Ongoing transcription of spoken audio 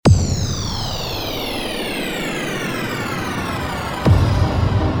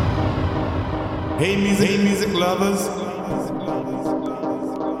Hey music lovers.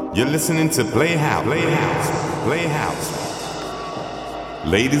 You're listening to Playhouse.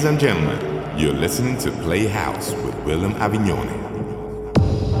 Ladies and gentlemen, you're listening to Playhouse with Willem Avignone.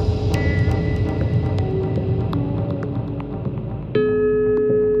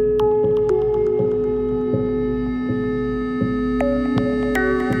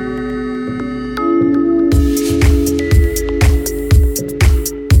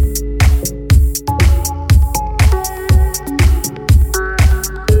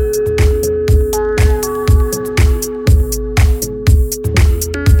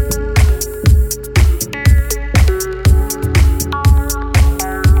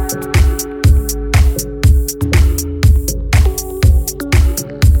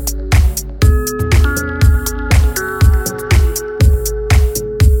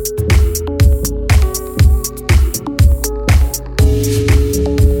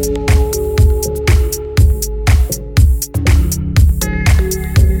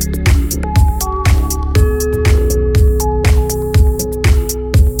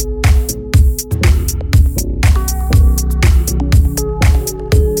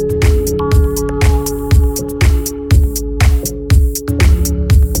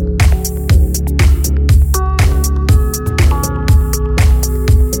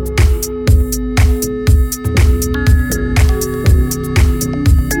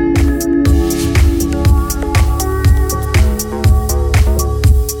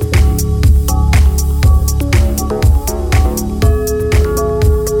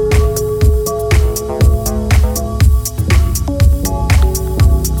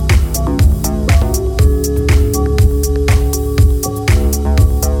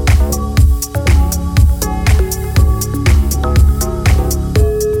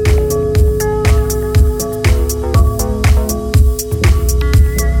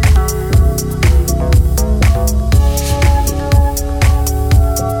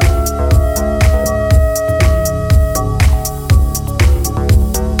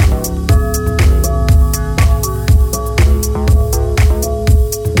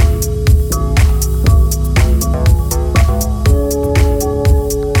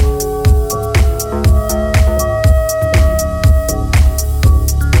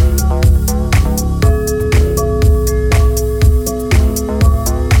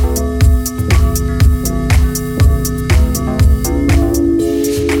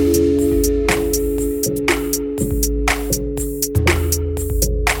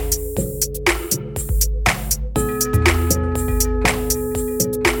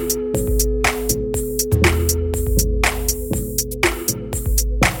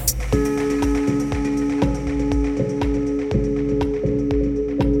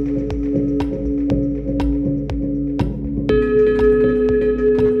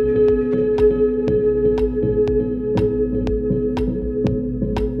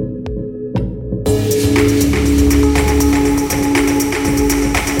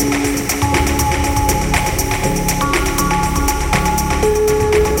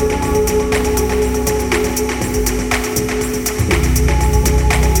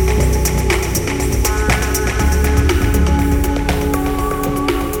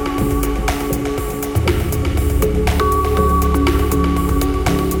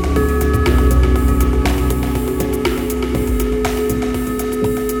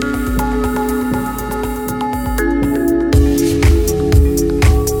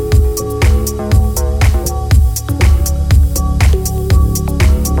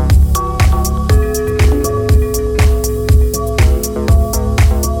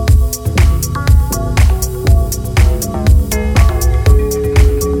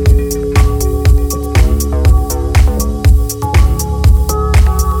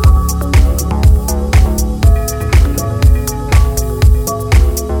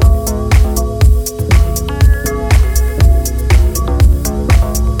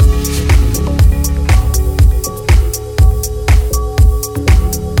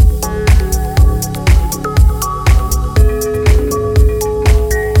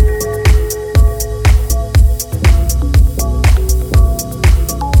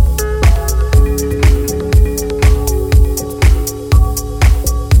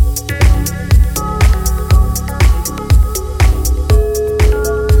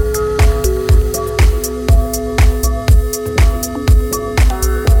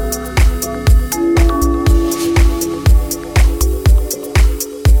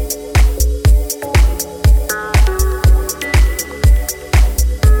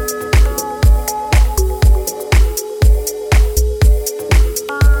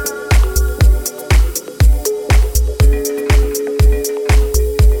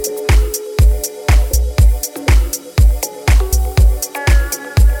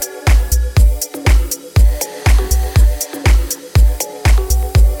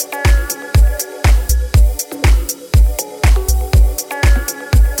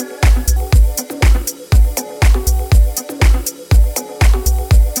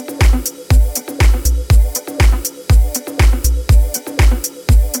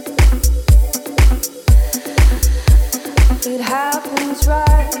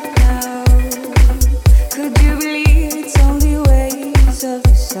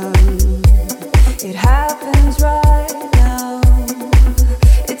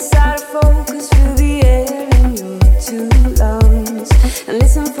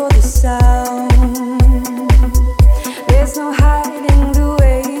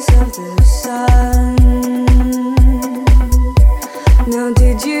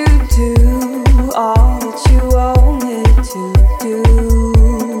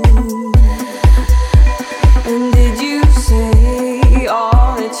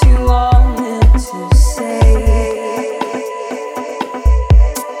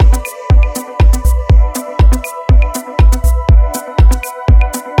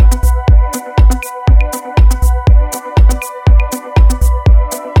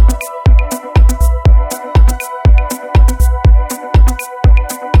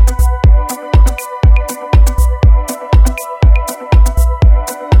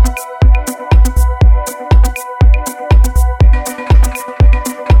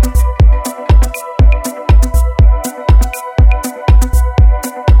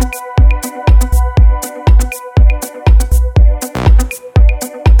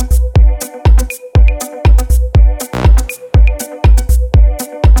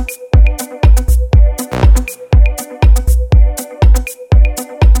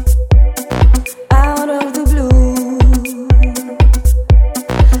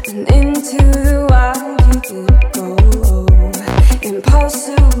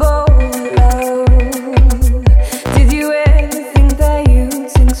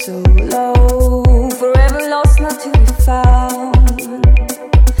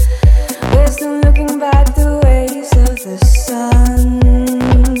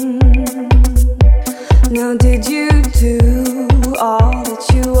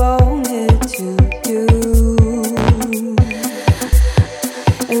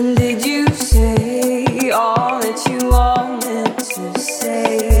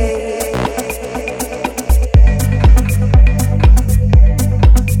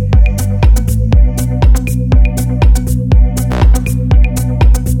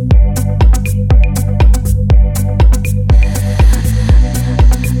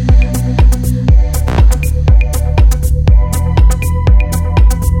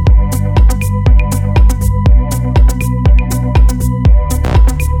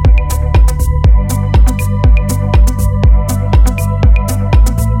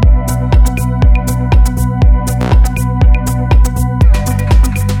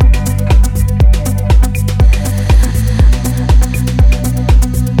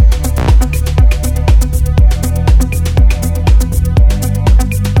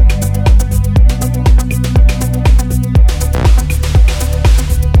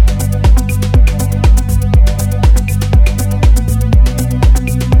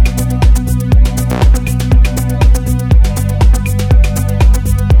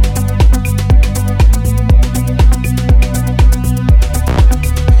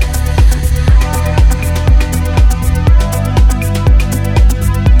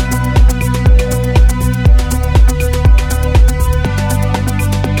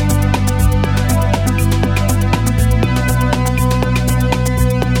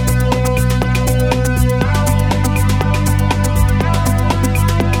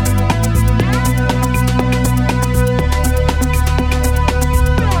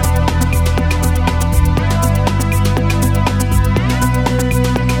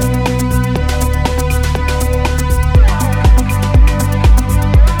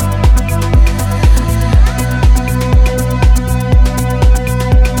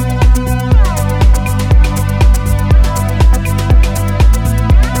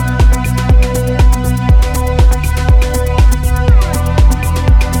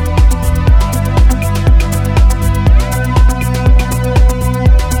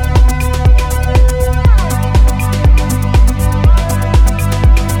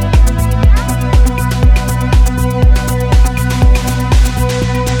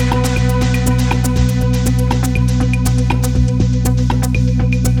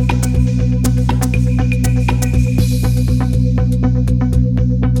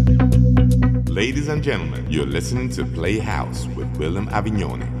 and gentlemen, you're listening to Play House with William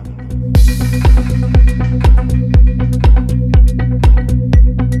Avignone.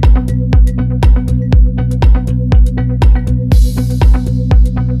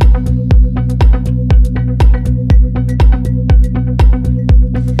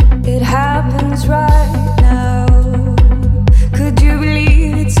 It happens right now. Could you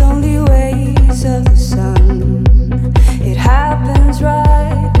believe it's only waves of the sun? It happens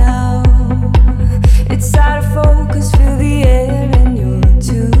right now. It's out of focus, feel the air in your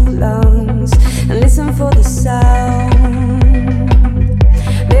two lungs and listen for the sound.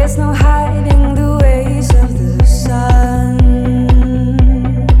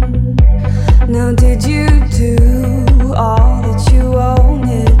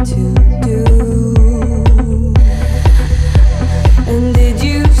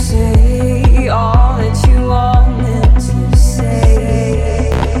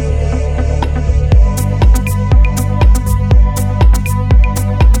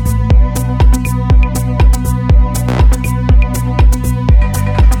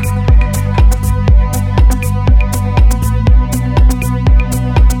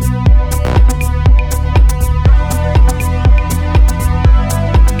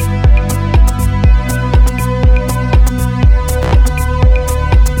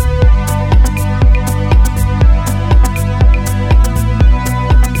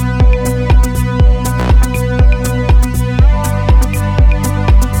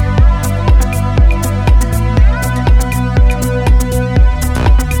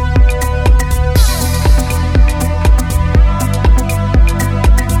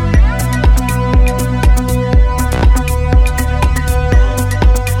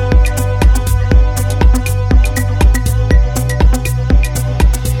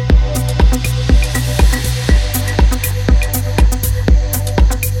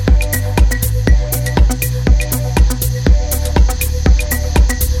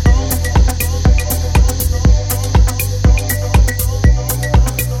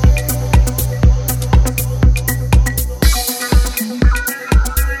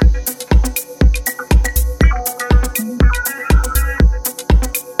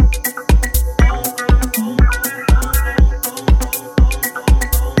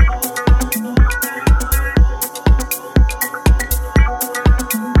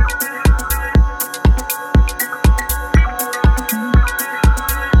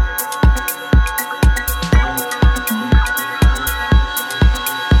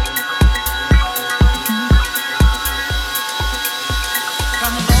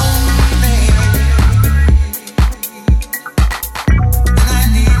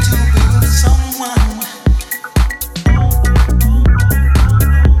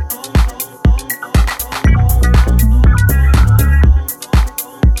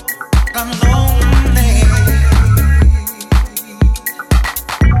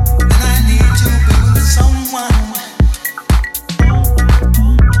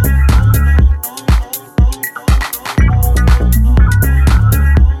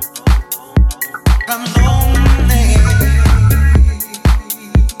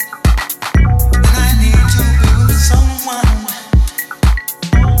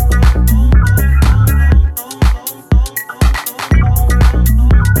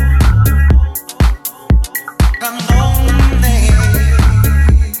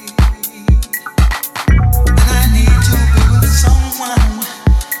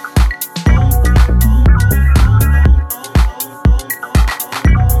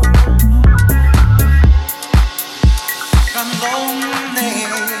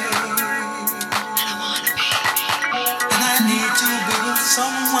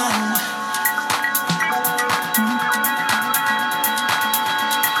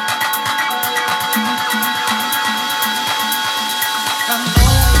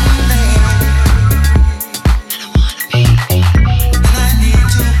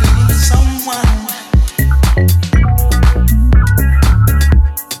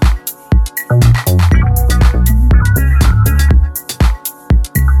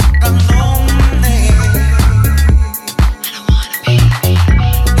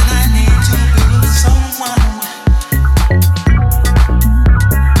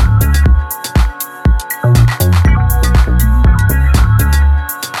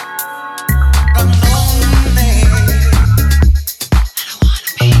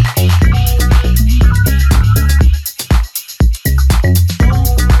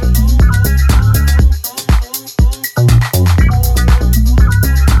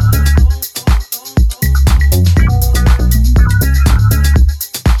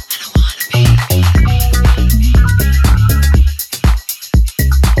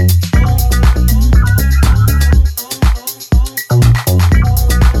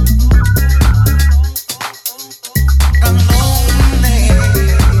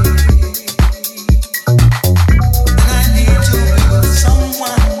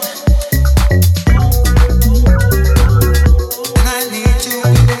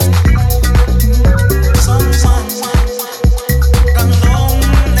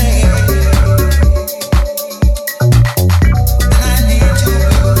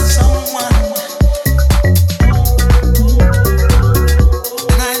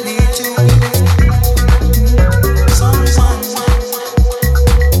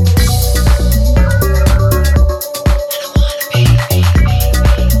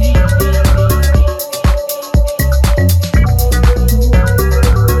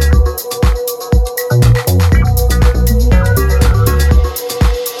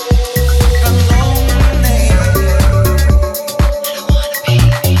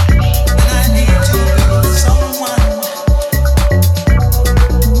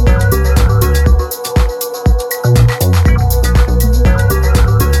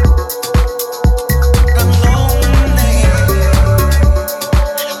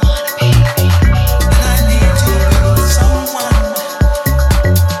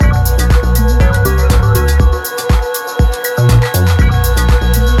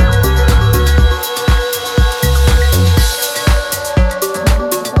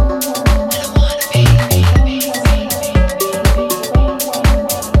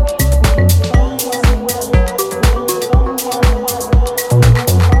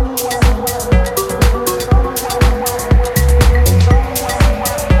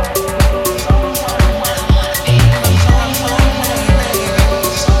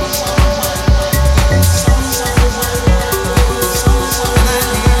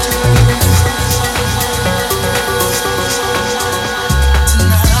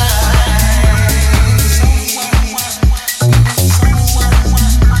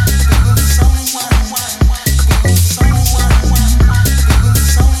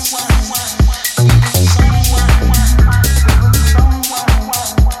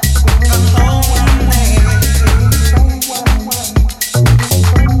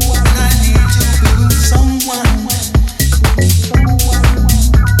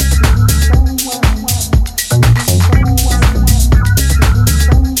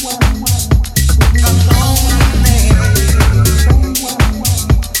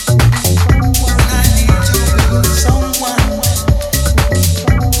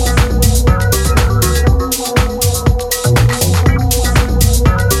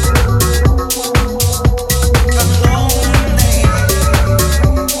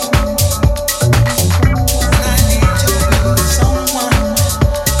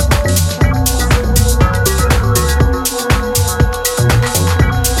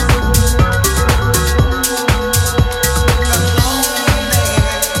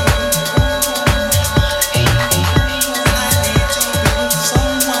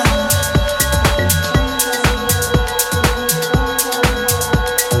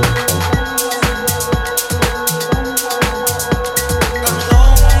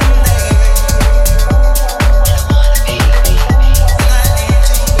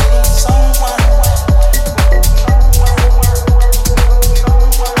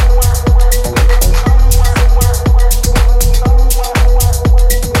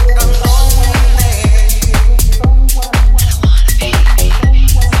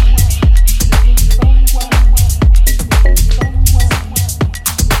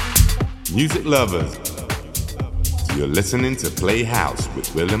 Music lovers, you're listening to Playhouse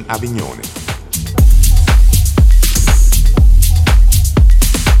with William Avignone.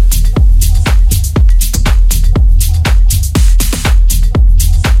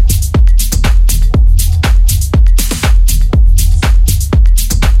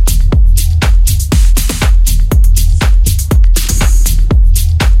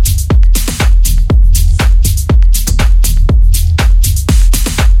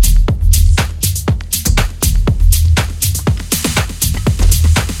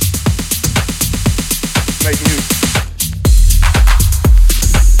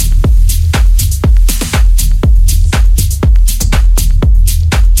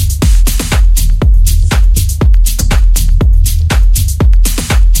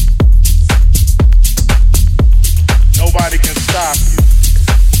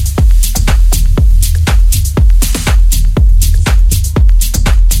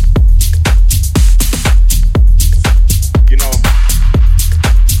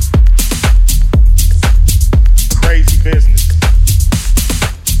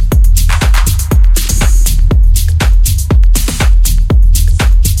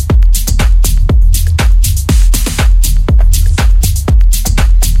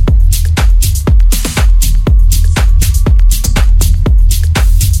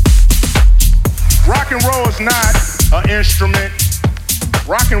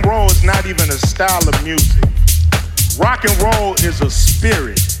 Style of music. Rock and roll is a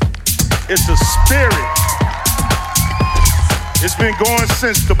spirit. It's a spirit. It's been going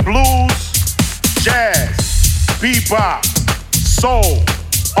since the blues, jazz, bebop, soul,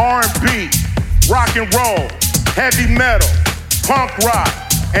 R&B, rock and roll, heavy metal, punk rock,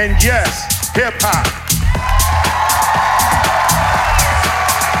 and yes, hip hop.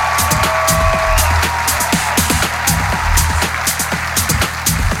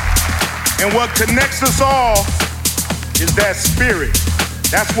 And what connects us all is that spirit.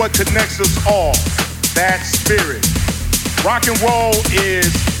 That's what connects us all, that spirit. Rock and roll is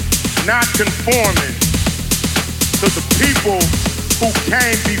not conforming to the people who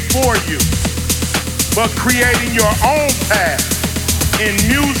came before you, but creating your own path in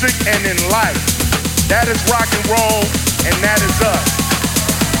music and in life. That is rock and roll, and that is us.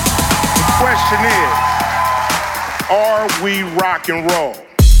 The question is, are we rock and roll?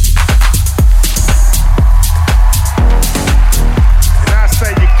 Say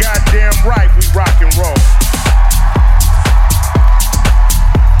you goddamn right, we rock and roll.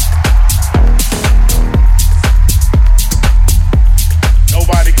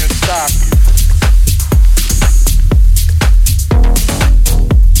 Nobody can stop you.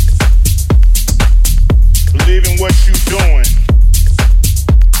 Believe in what you're doing.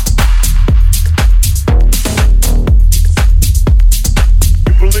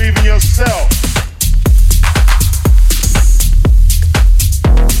 You believe in yourself.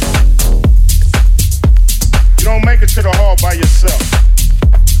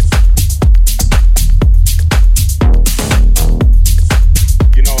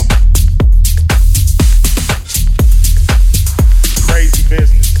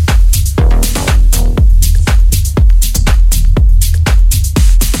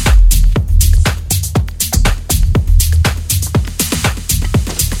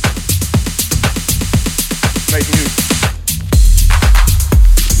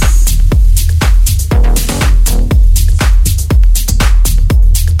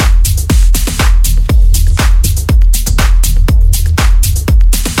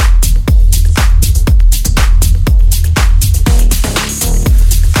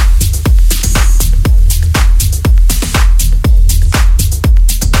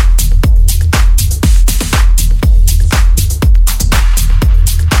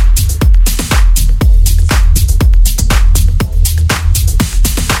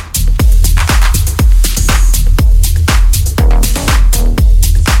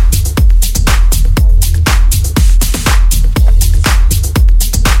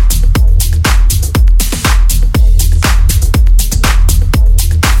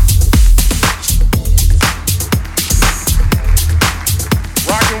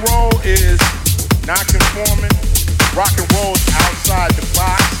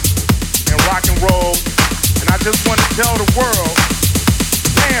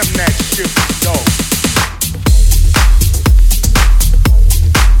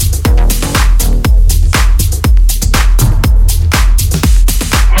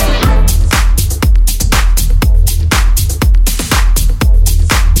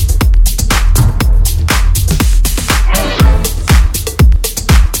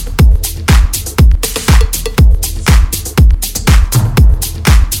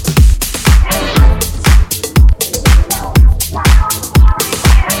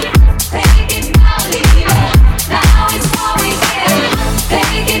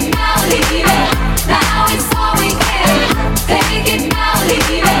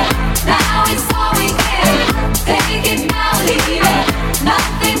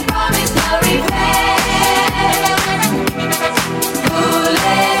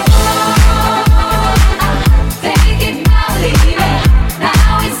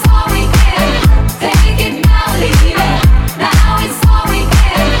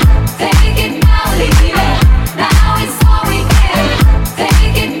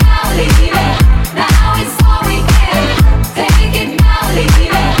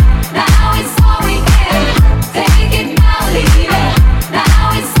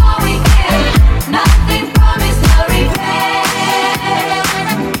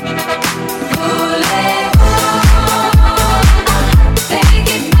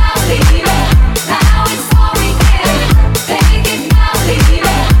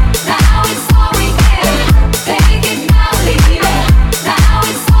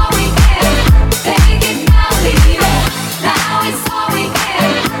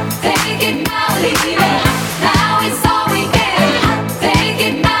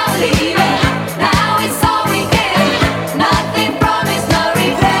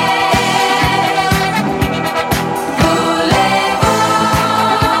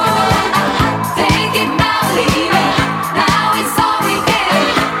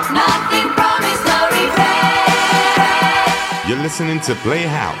 listening to Play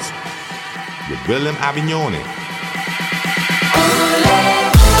House with Willem Avignone.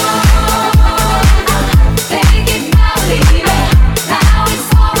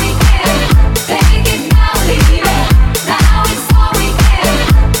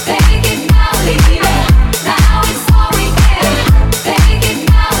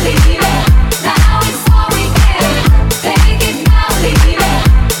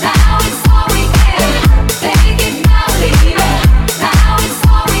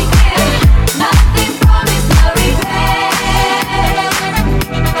 Nothing promised, no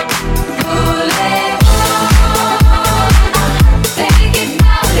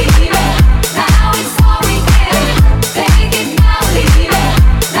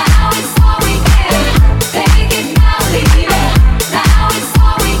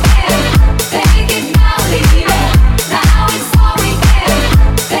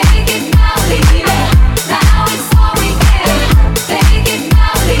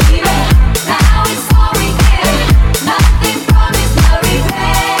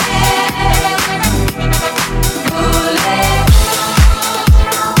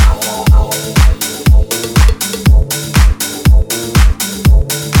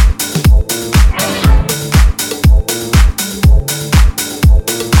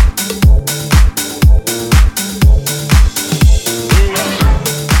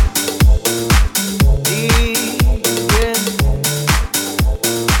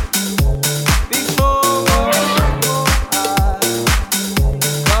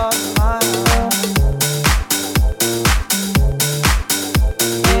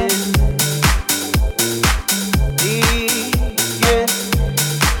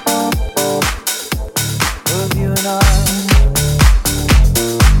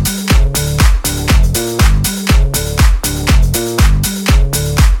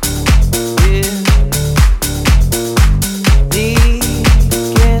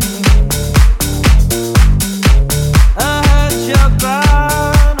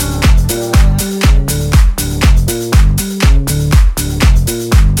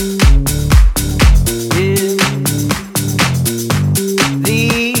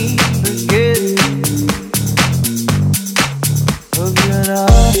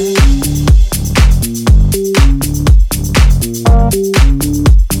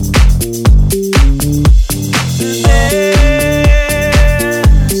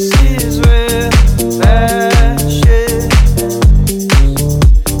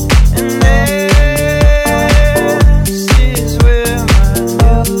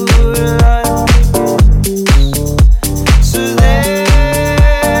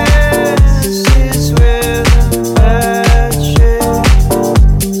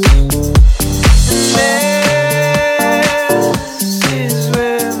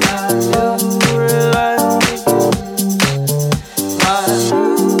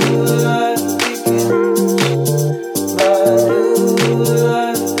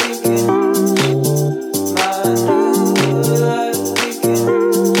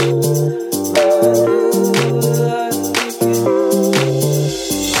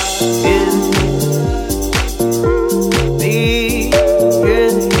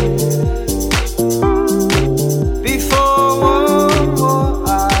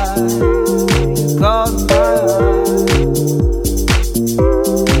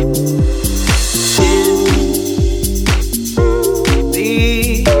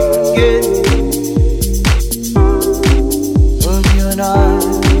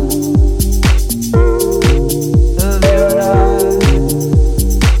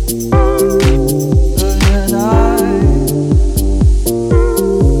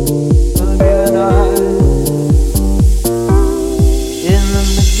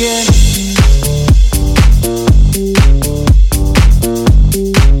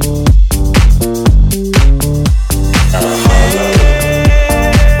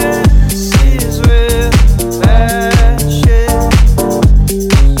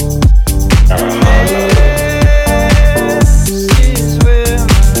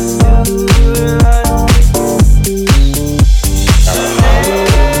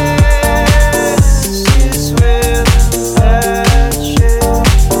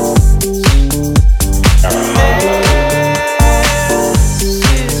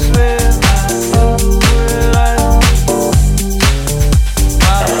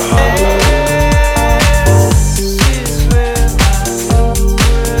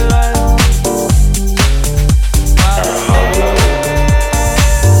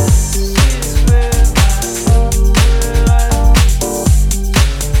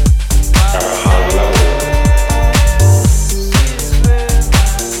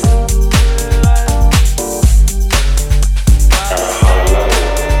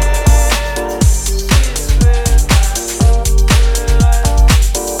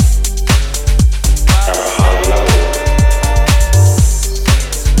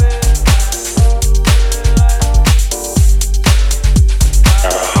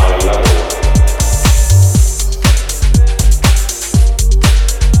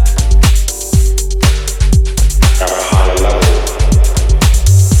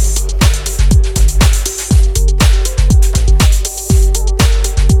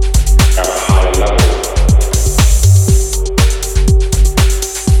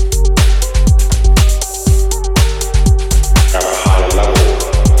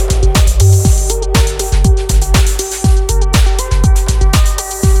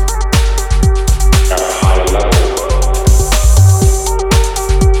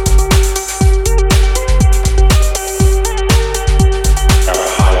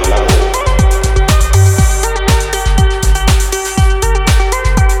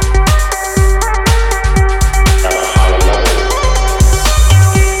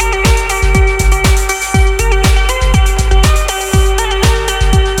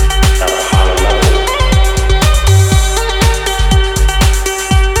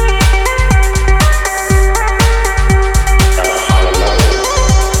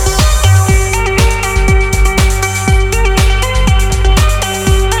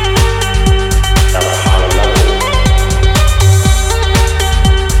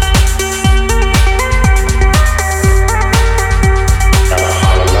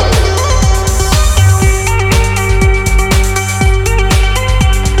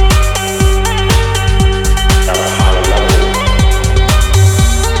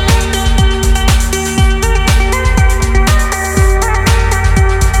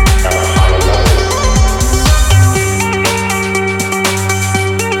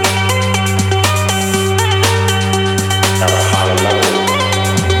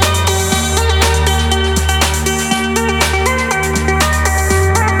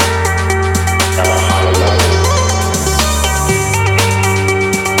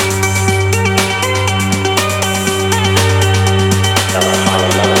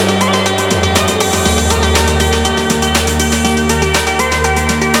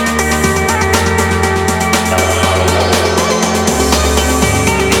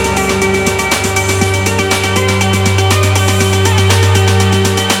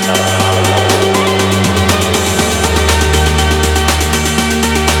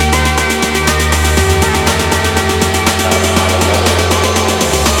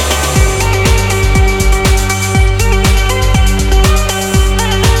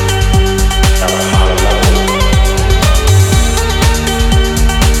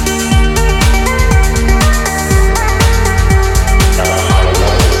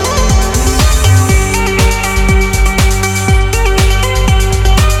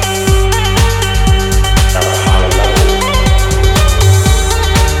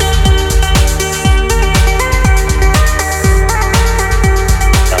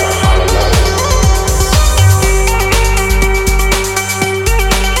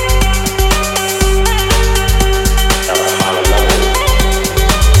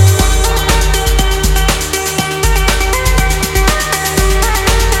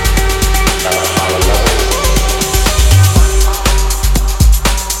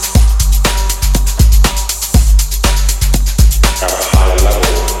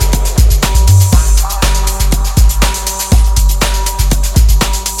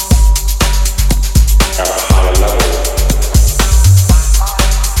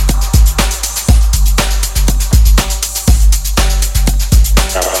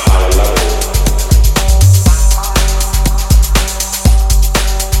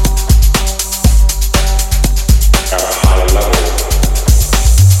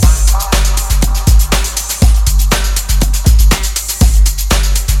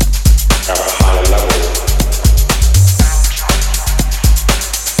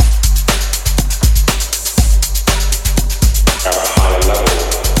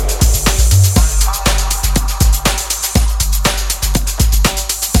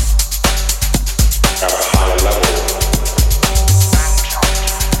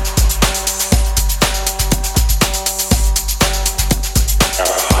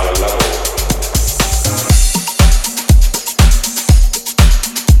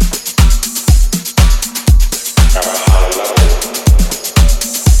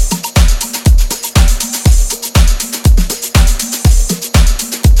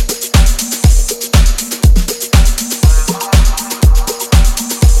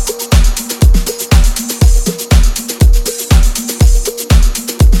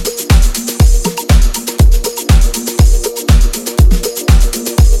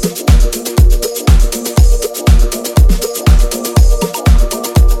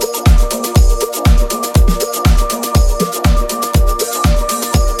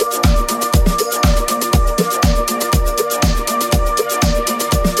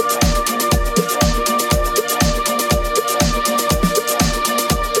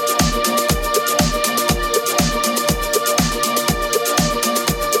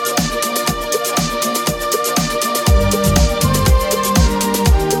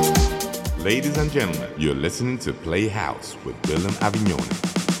Ladies and gentlemen, you're listening to Playhouse with Willem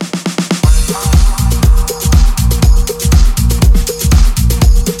Avignone.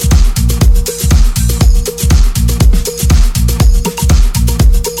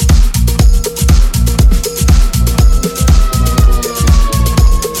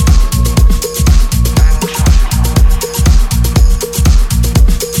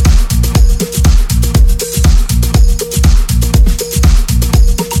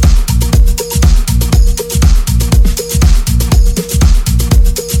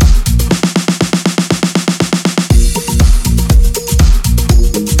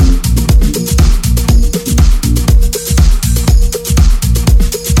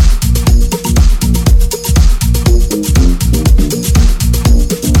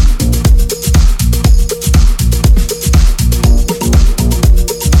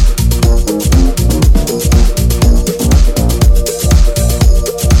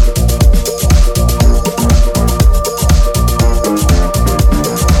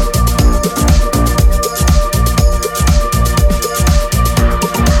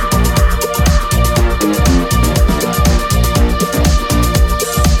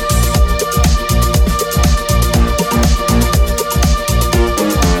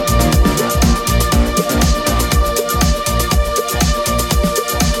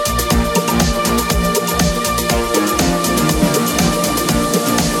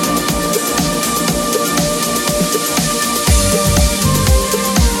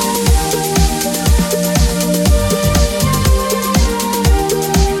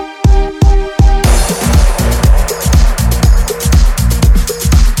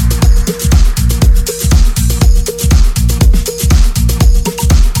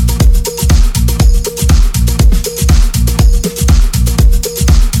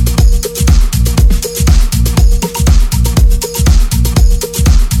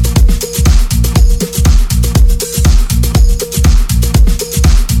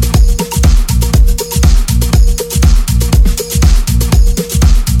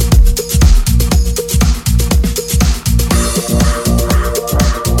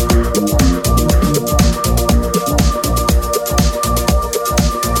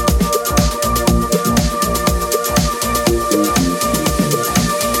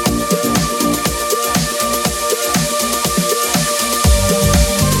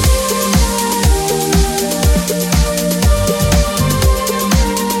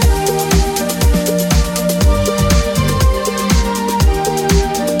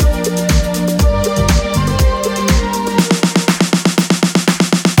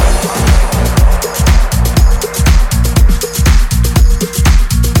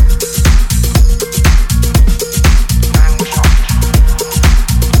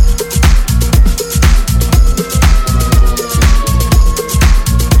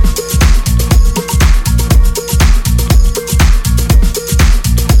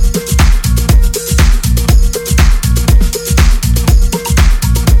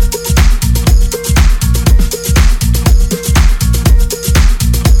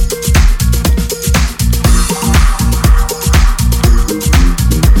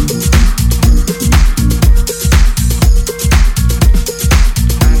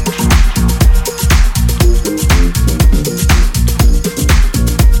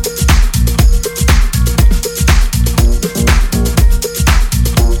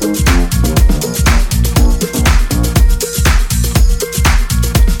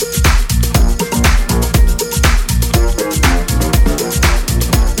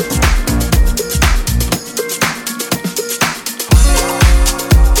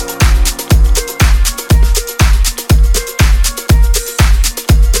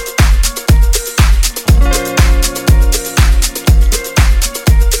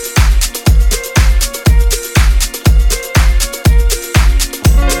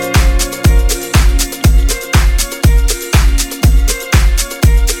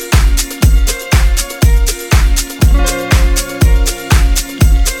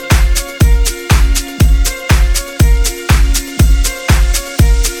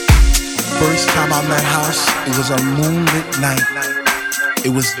 First time I met House, it was a moonlit night.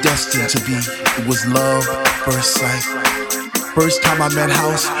 It was destined to be, it was love at first sight. First time I met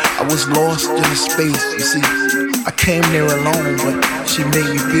House, I was lost in a space. You see, I came there alone, but she made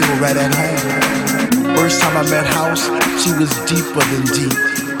me feel right at home. First time I met House, she was deeper than deep.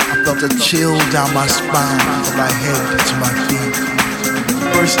 I felt a chill down my spine, from my head to my feet.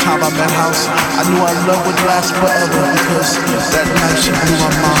 First time I met House, I knew our love would last forever, because that night she blew my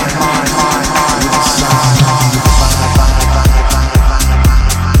mind with a sigh.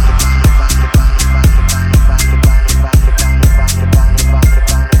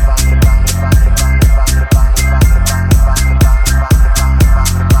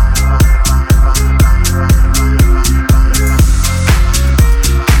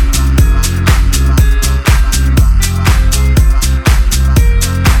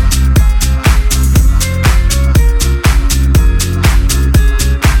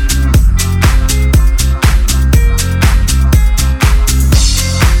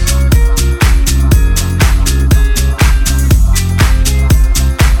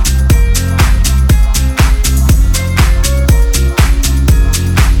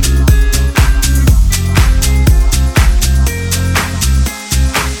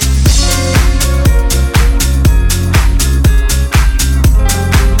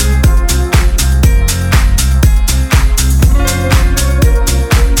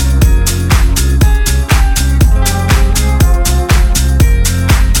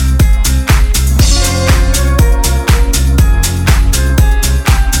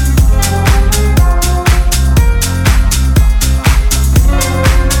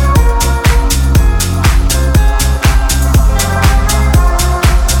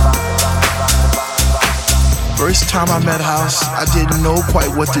 First time I met House, I didn't know quite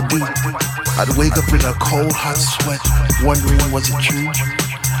what to do. I'd wake up in a cold, hot sweat, wondering was it true?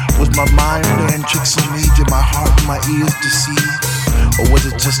 Was my mind playing tricks on me? Did my heart and my ears deceive? Or was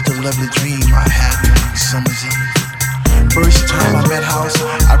it just a lovely dream I had on summer's eve? First time I met House,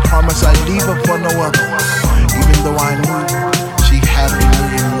 I promised I'd leave her for no other, even though I knew she had a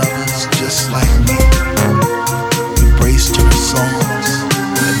million lovers just like me. Embraced her songs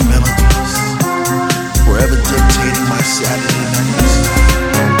and melodies, forever dictating my Saturday nights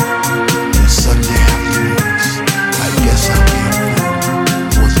and Sunday afternoons. I guess I'll be a fool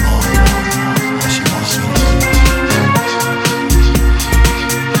for as long as she wants me to.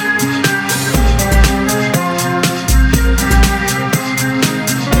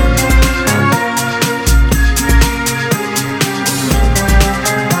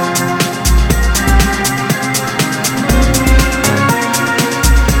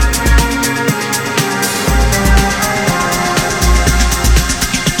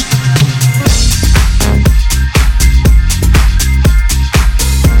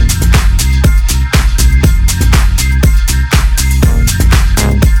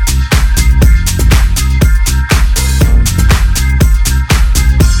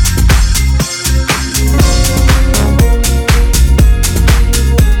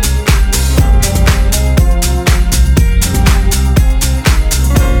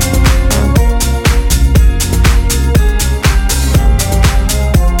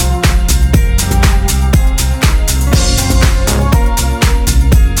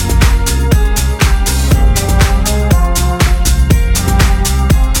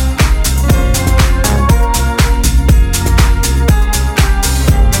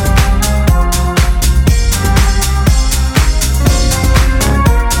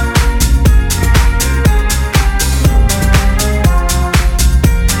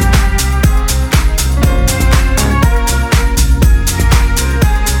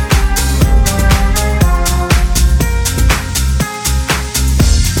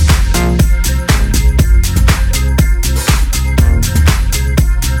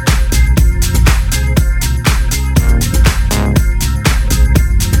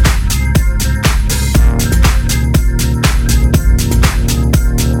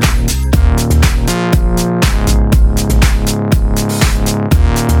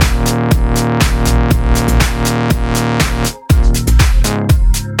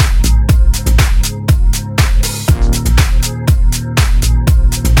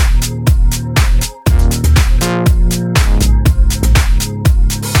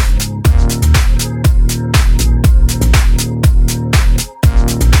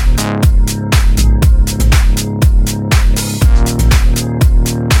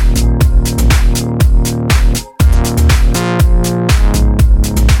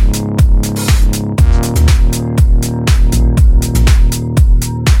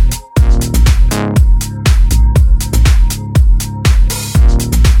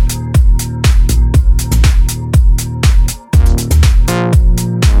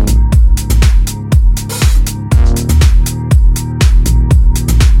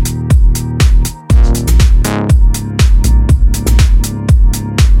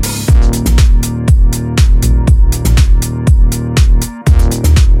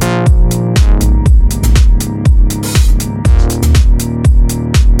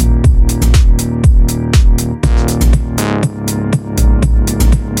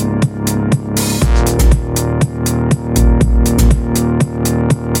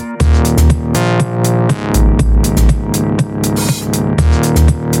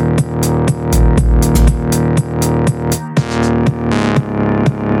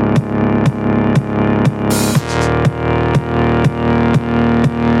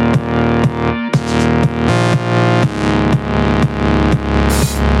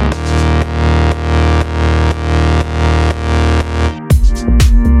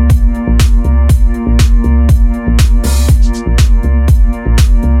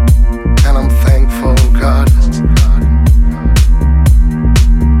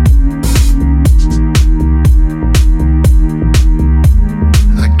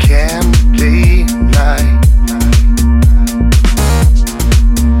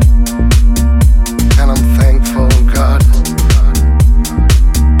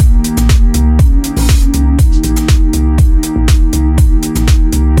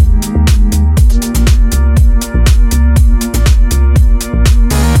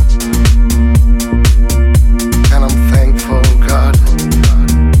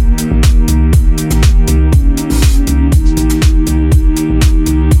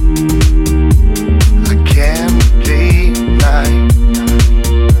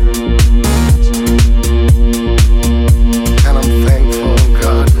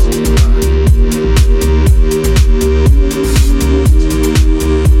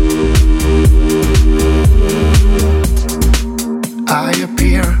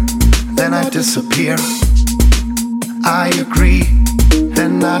 disappear. I agree,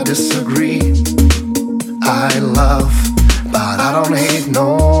 then I disagree. I love, but I don't hate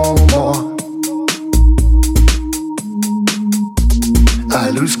no more. I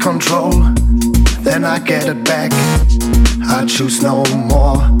lose control, then I get it back. I choose no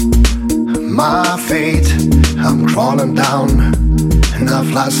more. My fate, I'm crawling down, and I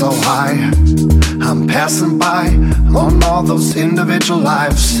fly so high. I'm passing by on all those individual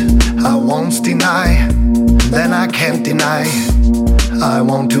lives. I won't deny, then I can't deny. I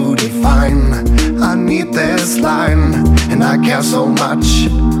want to define, I need this line. And I care so much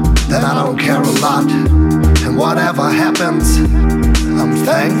that I don't care a lot. And whatever happens, I'm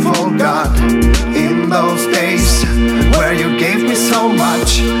thankful, God. In those days where you gave me so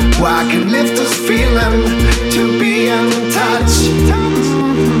much, where I can live this feeling to be in touch.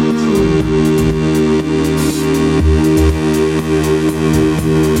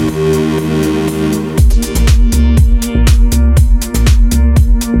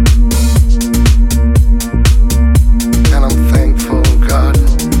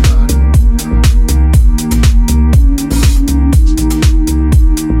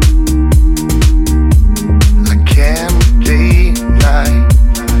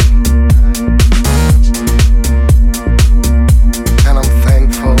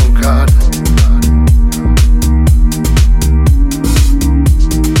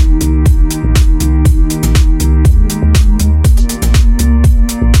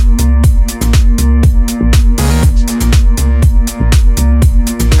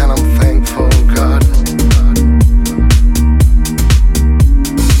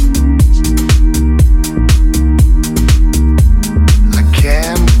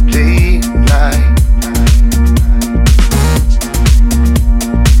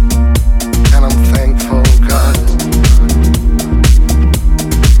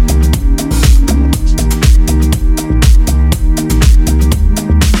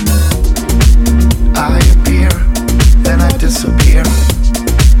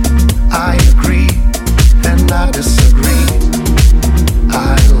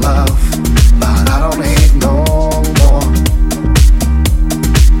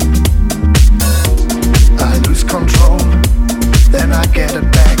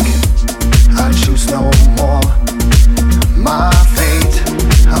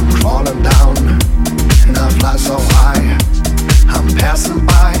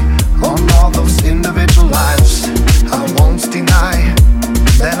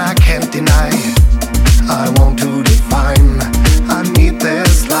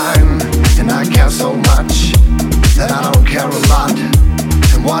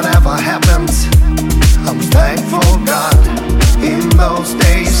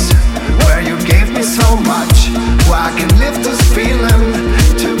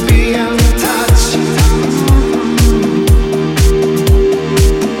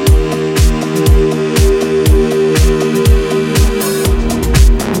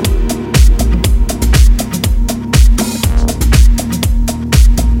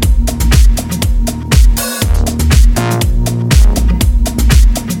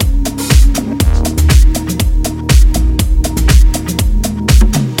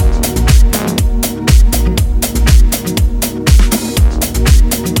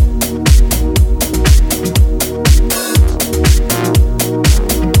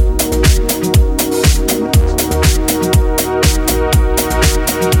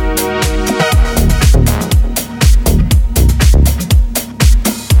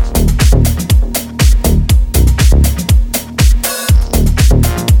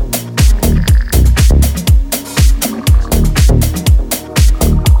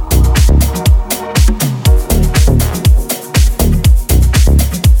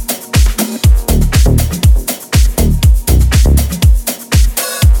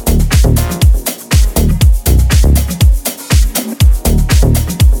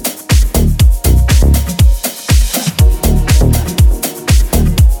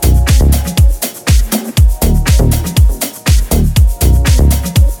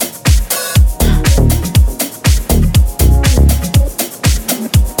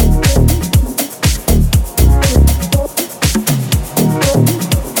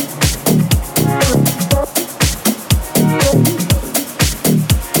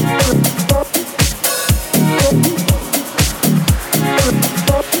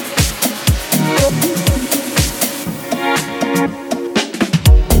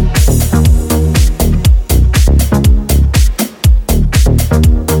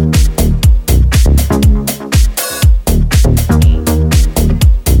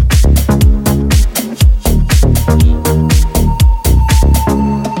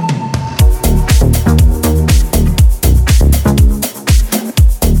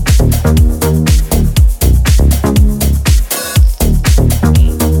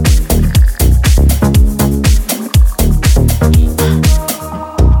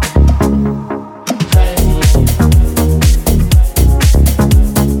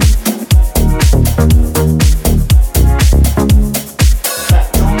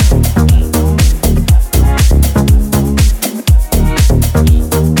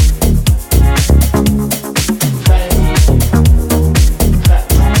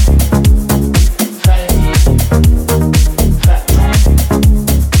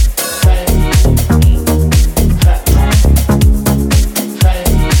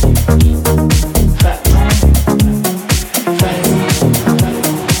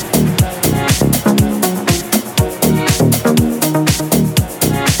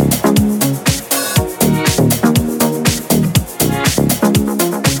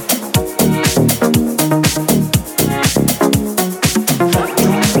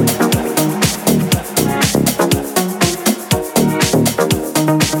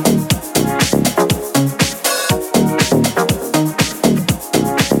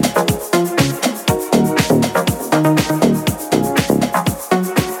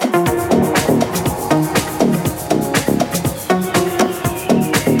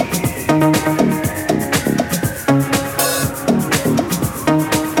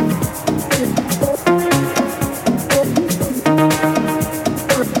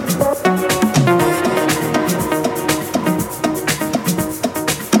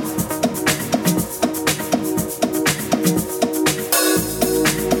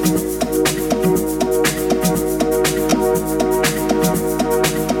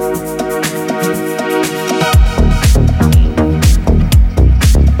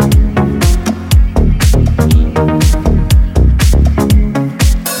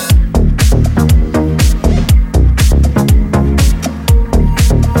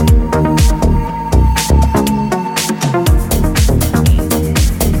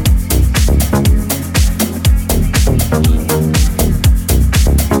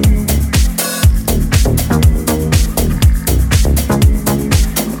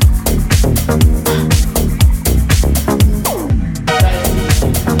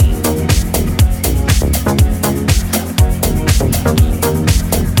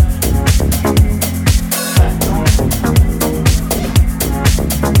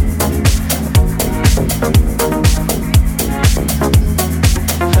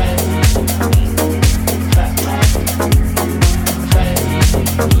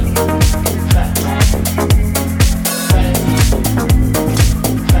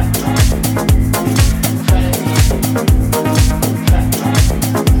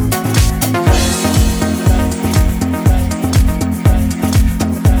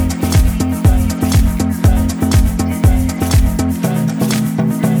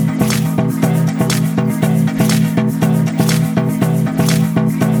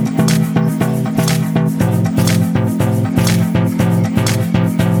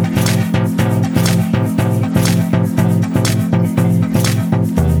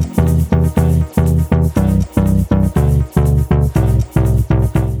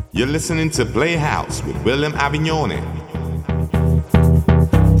 You're listening to Playhouse with William Avignone.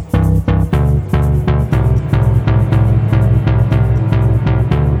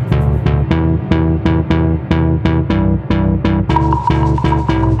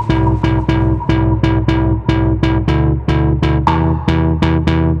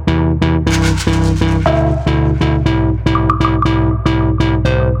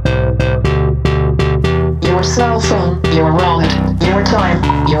 Your cell phone, your wallet, your time,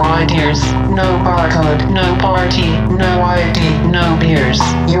 your ideas. No barcode, no party, no ID, no beers.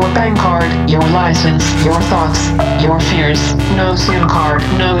 Your bank card, your license, your thoughts, your fears. No SIM card,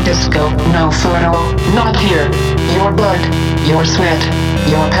 no disco, no photo, not here. Your blood, your sweat,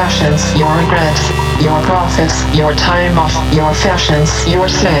 your passions, your regrets, your profits, your time off, your fashions, your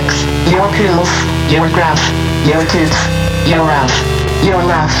sex, your pills, your graph, your kids, your ass, your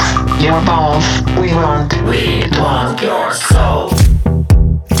laughs. Your balls, we want your soul.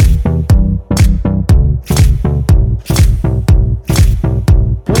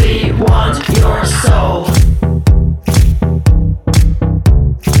 We want your soul.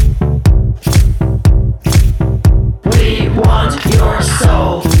 We want your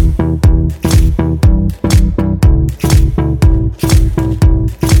soul.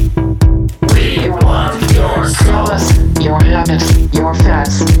 We want your soul. Your habits, your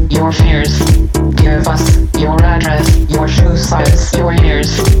fats, your fears. Give us your address, your shoe size, your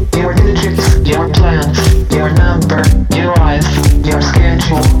ears, your digits, your plans, your number, your eyes, your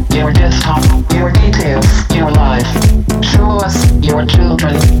schedule, your desktop, your details, your life. Show us your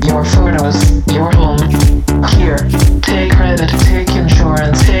children, your photos, your home. Here, take credit, take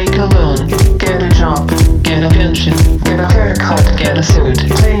insurance, take a loan, get a job, get a pension, get a haircut, get a suit,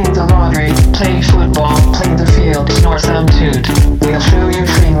 play the lottery, play football, play the field, snore some toot. We'll show you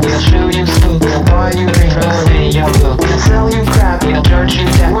things, we'll show you spook, we'll buy you drinks, we'll pay you book, we'll sell you crap, we'll charge you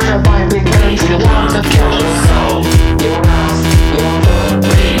debt, we're gonna buy big guns, we'll want the cash. Your house, your home,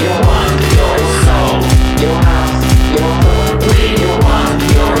 we want your soul. Your house, your home, we want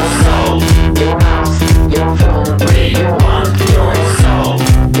your soul. Your house, your phone, we want your soul.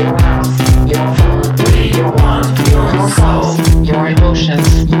 Your house, your phone, we want your soul. Your emotions,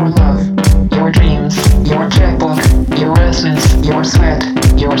 your love, your dreams, your checkbook, your essence, your sweat,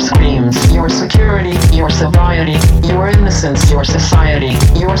 your screams, your security, your sobriety, your innocence, your society,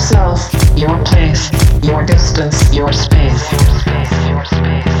 yourself, your place, your distance, your space. Your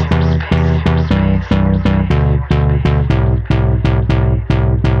space.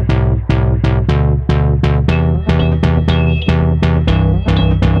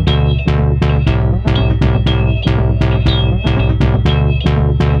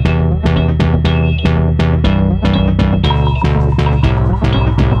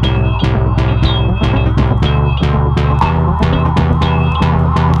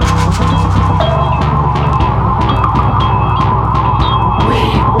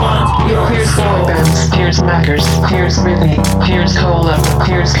 Here's Whitney, here's cola,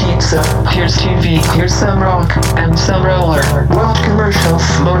 here's pizza, here's TV, here's some rock, and some roller. Watch commercials,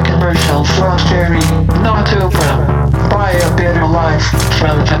 more commercials, watch Jerry, not Oprah. Buy a better life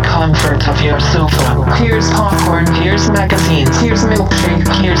from the comfort of your sofa. Here's popcorn, here's magazines, here's milkshake,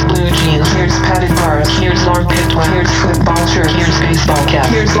 here's blue jeans, here's padded bars, here's Lord Pitwell, here's football shirt, here's baseball cap,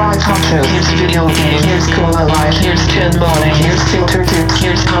 here's live talk show, here's video game, here's Cola Light, here's Tin Bowling, here's filter tips,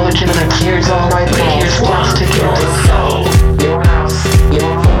 here's college mix, here's all night ball,